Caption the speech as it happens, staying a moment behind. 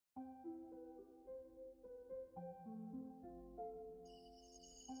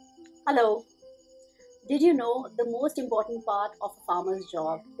Hello. Did you know the most important part of a farmer's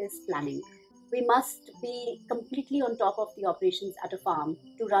job is planning? We must be completely on top of the operations at a farm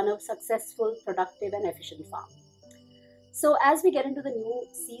to run a successful, productive, and efficient farm. So, as we get into the new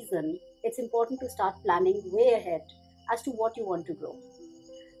season, it's important to start planning way ahead as to what you want to grow.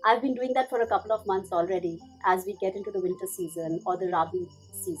 I've been doing that for a couple of months already as we get into the winter season or the Rabi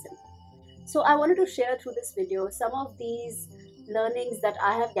season. So I wanted to share through this video some of these learnings that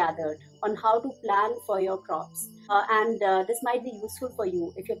I have gathered on how to plan for your crops. And this might be useful for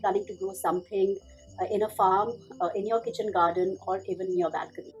you if you're planning to grow something in a farm, in your kitchen garden, or even in your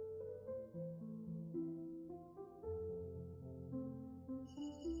balcony.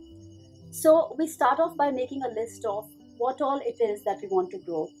 So we start off by making a list of what all it is that we want to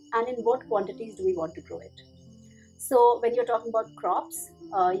grow and in what quantities do we want to grow it. So when you're talking about crops,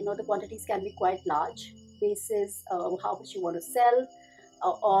 the quantities can be quite large. Basis how much you want to sell,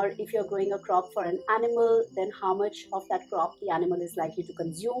 or if you're growing a crop for an animal, then how much of that crop the animal is likely to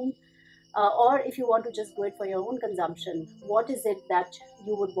consume. Or if you want to just grow it for your own consumption, what is it that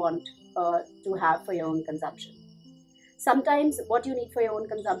you would want to have for your own consumption? Sometimes what you need for your own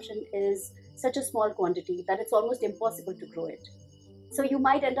consumption is such a small quantity that it's almost impossible to grow it. So you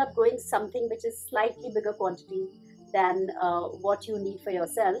might end up growing something which is slightly bigger quantity than what you need for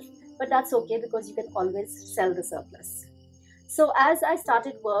yourself, but that's okay because you can always sell the surplus. So as I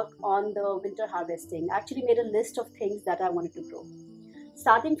started work on the winter harvesting, I actually made a list of things that I wanted to grow.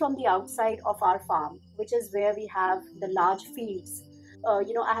 Starting from the outside of our farm, which is where we have the large fields,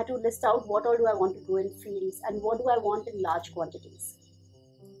 I had to list out what all do I want to grow in fields and what do I want in large quantities.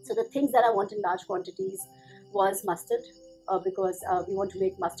 So the things that I want in large quantities was mustard, because we want to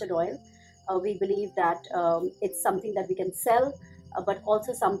make mustard oil. We believe that it's something that we can sell, but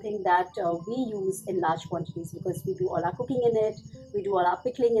also something that we use in large quantities because we do all our cooking in it, we do all our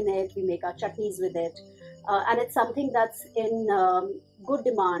pickling in it, we make our chutneys with it. And it's something that's in good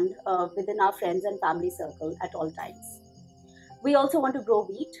demand within our friends and family circle at all times. We also want to grow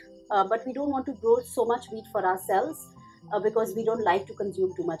wheat, but we don't want to grow so much wheat for ourselves because we don't like to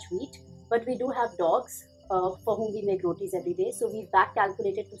consume too much wheat. But we do have dogs for whom we make rotis every day. So we've back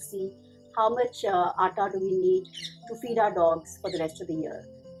calculated to see how much atta do we need to feed our dogs for the rest of the year.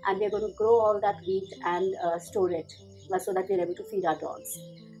 And we're going to grow all that wheat and store it so that we're able to feed our dogs.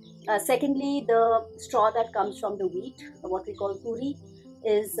 Secondly, the straw that comes from the wheat, what we call puri,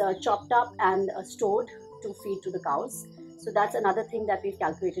 is chopped up and stored to feed to the cows. So that's another thing that we've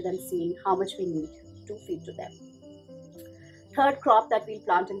calculated and seen how much we need to feed to them. Third crop that we'll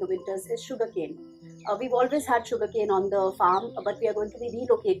plant in the winters is sugarcane. We've always had sugarcane on the farm, but we are going to be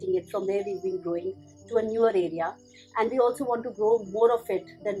relocating it from where we've been growing to a newer area. And we also want to grow more of it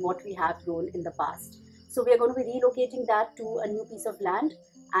than what we have grown in the past. So we are going to be relocating that to a new piece of land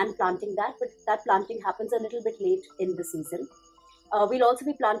and planting that, but that planting happens a little bit late in the season. We'll also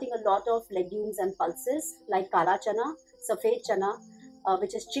be planting a lot of legumes and pulses like kala chana, safed chana,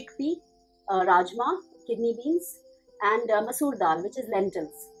 which is chickpea, rajma, kidney beans, and masoor dal, which is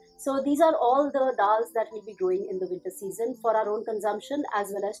lentils. So these are all the dals that we'll be growing in the winter season for our own consumption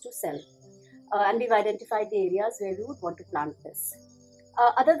as well as to sell. And we've identified the areas where we would want to plant this.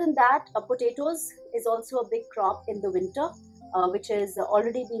 Other than that, potatoes is also a big crop in the winter, which is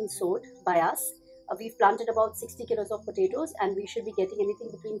already being sowed by us. We've planted about 60 kilos of potatoes and we should be getting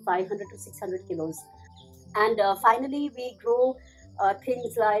anything between 500 to 600 kilos. And finally, we grow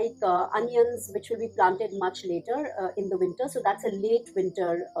things like onions, which will be planted much later in the winter. So that's a late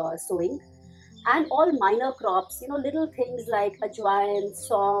winter sowing. And all minor crops, little things like ajwain,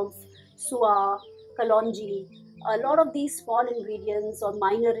 saunf, suya, kalonji. A lot of these small ingredients or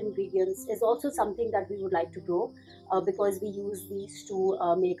minor ingredients is also something that we would like to grow because we use these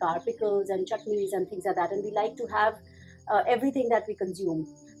to make our pickles and chutneys and things like that. And we like to have everything that we consume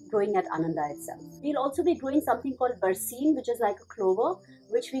growing at Aanandaa itself. We'll also be growing something called barcine, which is like a clover,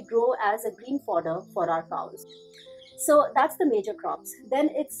 which we grow as a green fodder for our cows. So that's the major crops. Then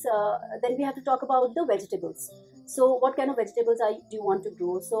we have to talk about the vegetables. So what kind of vegetables do you want to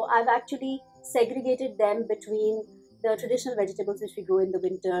grow? So I've actually segregated them between the traditional vegetables which we grow in the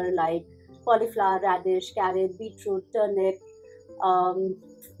winter, like cauliflower, radish, carrot, beetroot, turnip,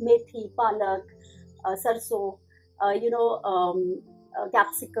 methi, palak, sarso,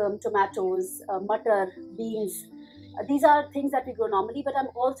 capsicum, tomatoes, mutton, beans. These are things that we grow normally, but I'm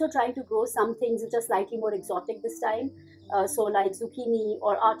also trying to grow some things which are slightly more exotic this time. So like zucchini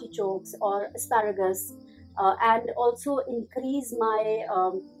or artichokes or asparagus, and also increase my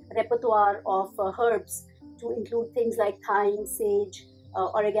repertoire of herbs to include things like thyme, sage,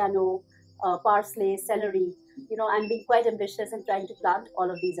 oregano, parsley, celery. I'm being quite ambitious and trying to plant all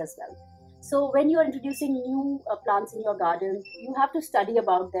of these as well. So when you're introducing new plants in your garden, you have to study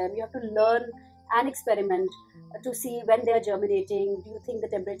about them. You have to learn and experiment to see when they are germinating. Do you think the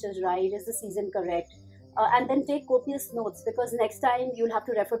temperature is right? Is the season correct? And then take copious notes, because next time you'll have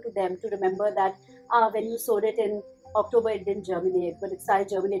to refer to them to remember that when you sowed it in October, it didn't germinate, but it started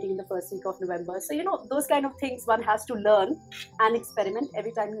germinating in the first week of November. So, those kind of things one has to learn and experiment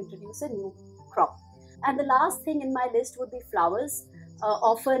every time you introduce a new crop. And the last thing in my list would be flowers,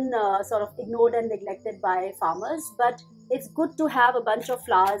 often sort of ignored and neglected by farmers, but it's good to have a bunch of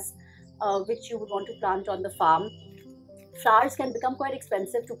flowers which you would want to plant on the farm. Flowers can become quite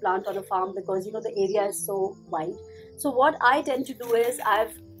expensive to plant on a farm because the area is so wide. So what I tend to do is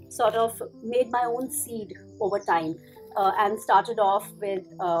I've sort of made my own seed over time, and started off with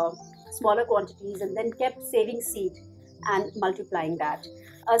smaller quantities and then kept saving seed and multiplying that.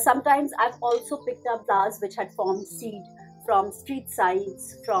 Sometimes I've also picked up flowers which had formed seed from street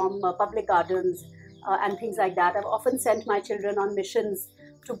sides, from public gardens, and things like that. I've often sent my children on missions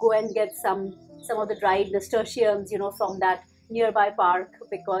to go and get some of the dried nasturtiums, from that nearby park,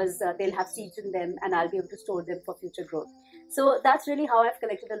 because they'll have seeds in them and I'll be able to store them for future growth. So that's really how I've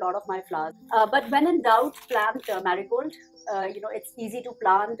collected a lot of my flowers. But when in doubt, plant marigold. It's easy to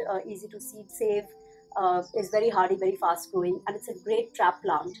plant, easy to seed save, is very hardy, very fast growing, and it's a great trap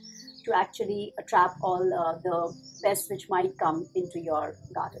plant to actually trap all the pests which might come into your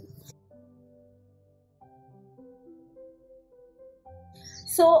garden.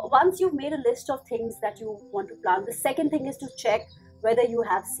 So once you've made a list of things that you want to plant, the second thing is to check whether you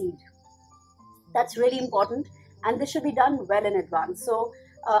have seed. That's really important, and this should be done well in advance. So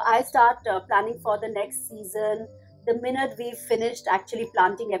I start planning for the next season the minute we've finished actually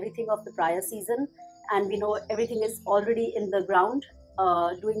planting everything of the prior season, and we know everything is already in the ground,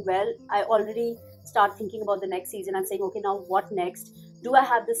 doing well. I already start thinking about the next season and saying, okay, now what next? Do I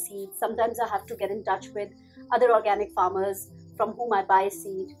have the seeds? Sometimes I have to get in touch with other organic farmers from whom I buy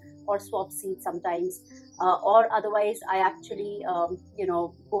seed or swap seed sometimes, or otherwise I actually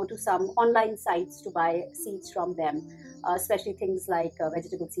go to some online sites to buy seeds from them, especially things like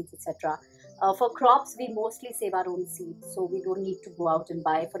vegetable seeds, etc. For crops, we mostly save our own seeds, so we don't need to go out and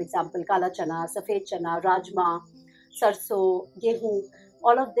buy, for example, kala chana, safed chana, rajma, sarso, gehu.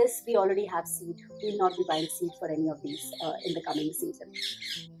 All of this we already have seed. We will not be buying seed for any of these in the coming season.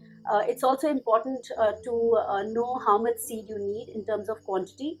 It's also important to know how much seed you need in terms of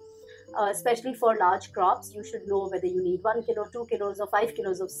quantity, especially for large crops. You should know whether you need 1 kilo, 2 kilos or 5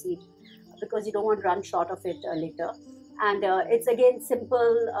 kilos of seed, because you don't want to run short of it later. And it's again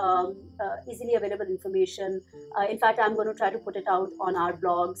simple, easily available information. In fact, I'm going to try to put it out on our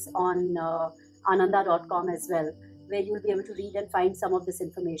blogs on Aanandaa.com as well, where you'll be able to read and find some of this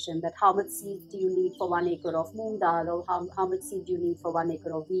information, that how much seed do you need for 1 acre of moong dal, or how much seed do you need for 1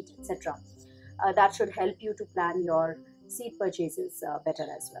 acre of wheat, etc. That should help you to plan your seed purchases better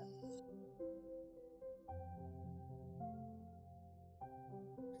as well.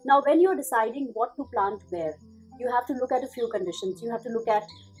 Now, when you're deciding what to plant where, you have to look at a few conditions. You have to look at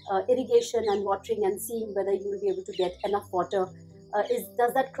irrigation and watering and seeing whether you will be able to get enough water.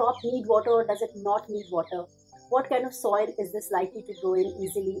 Does that crop need water or does it not need water? What kind of soil is this likely to grow in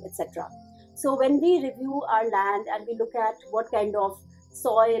easily, etc. So when we review our land and we look at what kind of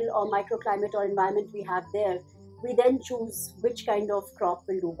soil or microclimate or environment we have there, we then choose which kind of crop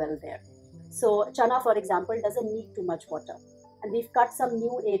will do well there. So chana, for example, doesn't need too much water. And we've cut some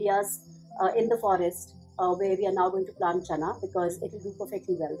new areas in the forest where we are now going to plant chana, because it will do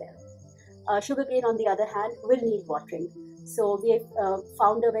perfectly well there. Sugarcane, on the other hand, will need watering. So we have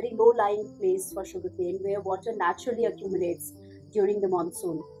found a very low-lying place for sugarcane where water naturally accumulates during the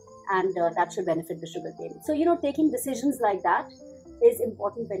monsoon, and that should benefit the sugarcane. So, taking decisions like that is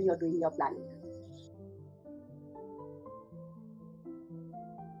important when you're doing your planning.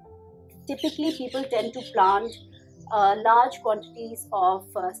 Typically, people tend to plant large quantities of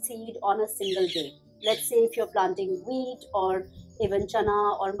seed on a single day. Let's say if you're planting wheat or even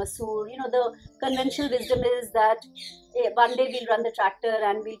chana or masoor, the conventional wisdom is that one day we'll run the tractor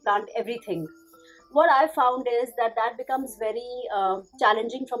and we'll plant everything. What I found is that becomes very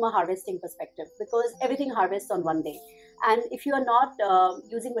challenging from a harvesting perspective, because everything harvests on one day. And if you are not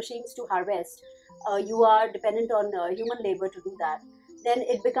using machines to harvest, you are dependent on human labor to do that, then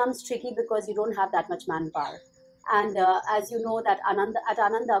it becomes tricky because you don't have that much manpower. And as you know, that at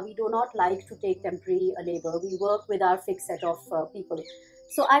Aanandaa, we do not like to take temporary labor. We work with our fixed set of people.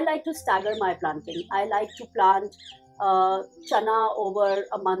 So I like to stagger my planting. I like to plant chana over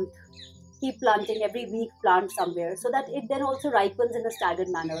a month, keep planting every week, plant somewhere, so that it then also ripens in a staggered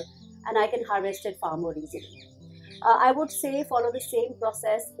manner. and I can harvest it far more easily. I would say follow the same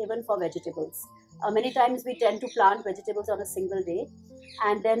process even for vegetables. Many times we tend to plant vegetables on a single day,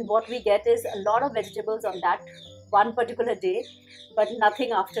 and then what we get is a lot of vegetables on that one particular day, but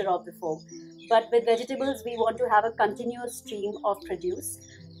nothing after or before. But with vegetables, we want to have a continuous stream of produce.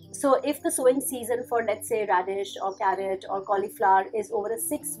 So if the sowing season for, let's say, radish or carrot or cauliflower is over a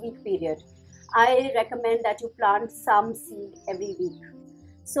 6-week period, I recommend that you plant some seed every week.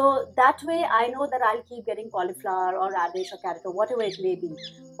 So that way I know that I'll keep getting cauliflower or radish or carrot or whatever it may be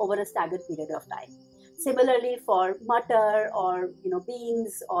over a staggered period of time. Similarly for mutton or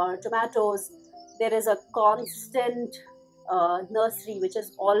beans or tomatoes, there is a constant nursery which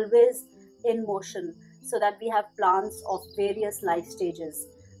is always in motion, so that we have plants of various life stages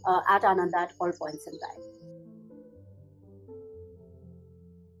at Aanandaa at all points in time.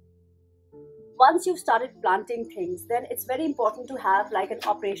 Once you've started planting things, then it's very important to have like an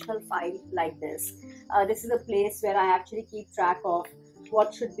operational file like this. This is a place where I actually keep track of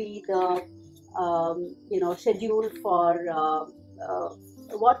what should be the schedule for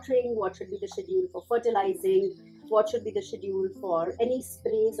watering, what should be the schedule for fertilizing, what should be the schedule for any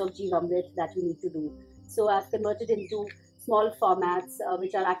sprays of Jeevamrit that we need to do. So I've converted into small formats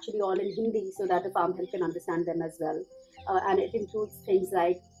which are actually all in Hindi, so that the farm help can understand them as well. And it includes things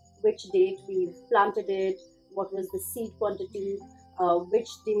like which date we planted it, what was the seed quantity, which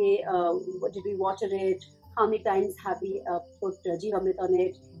day did we water it, how many times have we put Jeevamrit on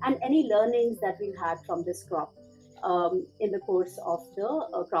it, and any learnings that we've had from this crop in the course of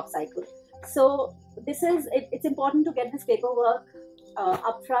the crop cycle. So it's important to get this paperwork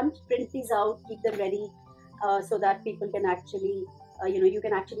up front, print these out, keep them ready, so that people can actually, you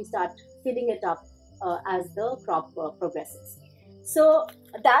can actually start filling it up as the crop progresses. So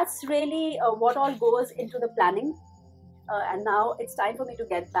that's really what all goes into the planning. And now it's time for me to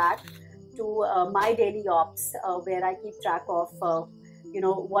get back to my daily ops, where I keep track of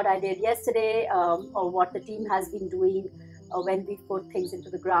what I did yesterday, or what the team has been doing when we put things into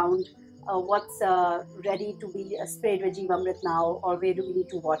the ground, what's ready to be sprayed with Jeevamrit now, or where do we need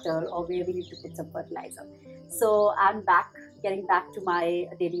to water, or where we need to put some fertilizer. So I'm getting back to my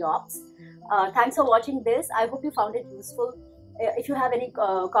daily ops. Thanks for watching this. I hope you found it useful. If you have any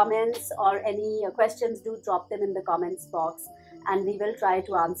comments or any questions, do drop them in the comments box, and we will try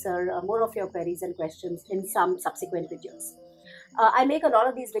to answer more of your queries and questions in some subsequent videos. I make a lot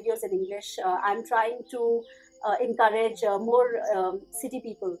of these videos in English. I'm trying to encourage more city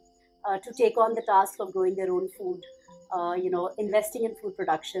people to take on the task of growing their own food, investing in food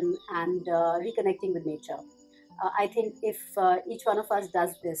production and reconnecting with nature. I think if each one of us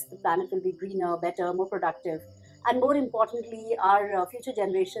does this, the planet will be greener, better, more productive, and more importantly, our future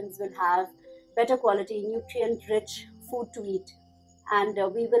generations will have better quality, nutrient-rich food to eat, and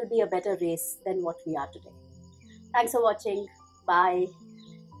we will be a better race than what we are today. Thanks for watching. Bye.